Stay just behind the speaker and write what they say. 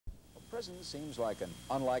Prison seems like an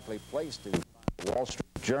unlikely place to find the Wall Street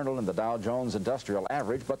Journal and the Dow Jones Industrial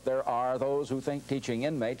Average, but there are those who think teaching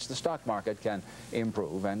inmates the stock market can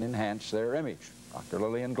improve and enhance their image. Dr.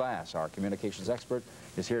 Lillian Glass, our communications expert,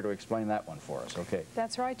 is here to explain that one for us. Okay.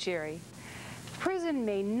 That's right, Jerry. Prison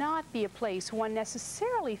may not be a place one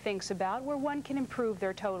necessarily thinks about where one can improve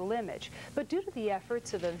their total image. But due to the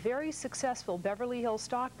efforts of a very successful Beverly Hills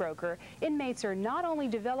stockbroker, inmates are not only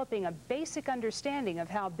developing a basic understanding of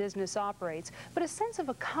how business operates, but a sense of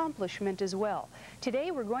accomplishment as well. Today,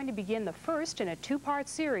 we're going to begin the first in a two-part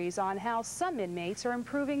series on how some inmates are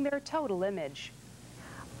improving their total image.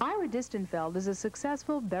 Ira D is a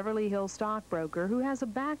successful Beverly Hills stockbroker who has a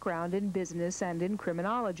background in business and in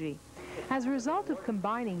criminology. As a result of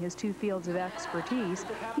combining his two fields of expertise,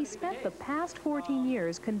 he spent the past 14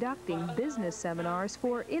 years conducting business seminars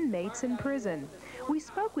for inmates in prison. We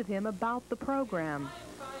spoke with him about the program.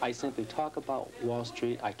 I simply talk about Wall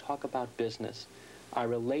Street, I talk about business. I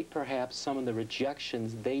relate perhaps some of the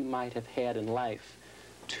rejections they might have had in life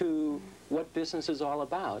to what business is all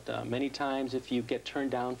about. Many times if you get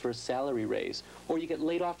turned down for a salary raise or you get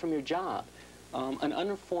laid off from your job, an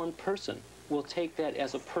uninformed person will take that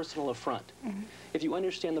as a personal affront. If you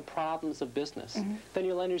understand the problems of business, then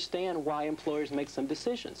you'll understand why employers make some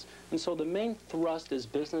decisions. And so the main thrust is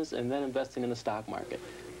business and then investing in the stock market.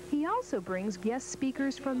 He also brings guest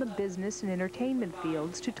speakers from the business and entertainment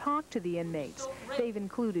fields to talk to the inmates. They've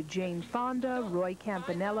included Jane Fonda, Roy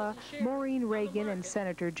Campanella, Maureen Reagan, and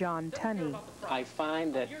Senator John Tunney. I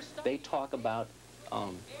find that they talk about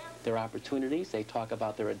their opportunities, they talk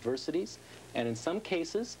about their adversities, and in some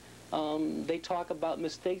cases, they talk about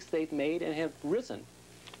mistakes they've made and have risen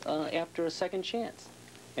after a second chance.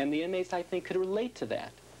 And the inmates, I think, could relate to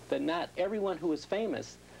that not everyone who is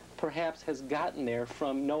famous perhaps has gotten there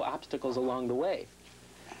from no obstacles along the way.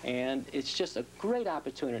 And it's just a great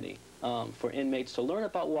opportunity for inmates to learn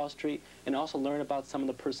about Wall Street and also learn about some of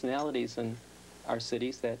the personalities in our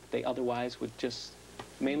cities that they otherwise would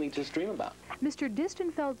mainly just dream about. Mr.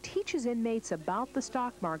 Distenfeld teaches inmates about the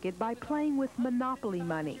stock market by playing with monopoly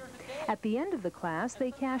money. At the end of the class,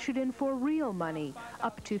 they cash it in for real money,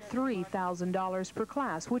 up to $3,000 per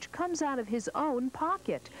class, which comes out of his own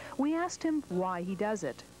pocket. We asked him why he does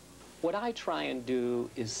it. What I try and do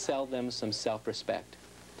is sell them some self-respect.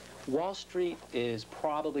 Wall Street is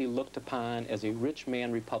probably looked upon as a rich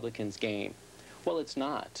man Republican's game. Well, it's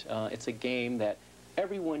not. It's a game that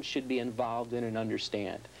everyone should be involved in and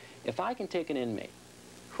understand. If I can take an inmate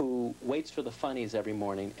who waits for the funnies every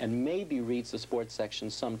morning and maybe reads the sports section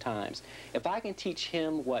sometimes, if I can teach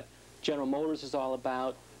him what General Motors is all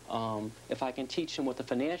about, if I can teach him what the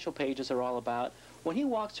financial pages are all about, when he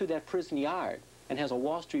walks through that prison yard and has a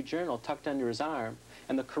Wall Street Journal tucked under his arm,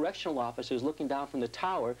 and the correctional officers looking down from the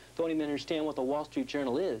tower don't even understand what the Wall Street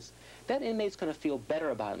Journal is, that inmate's going to feel better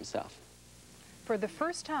about himself. For the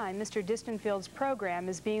first time, Mr. Distenfeld's program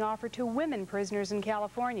is being offered to women prisoners in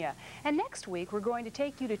California. And next week, we're going to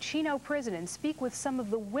take you to Chino Prison and speak with some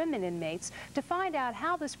of the women inmates to find out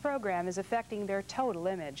how this program is affecting their total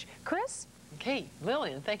image. Chris? Okay,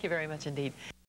 Lillian, thank you very much indeed.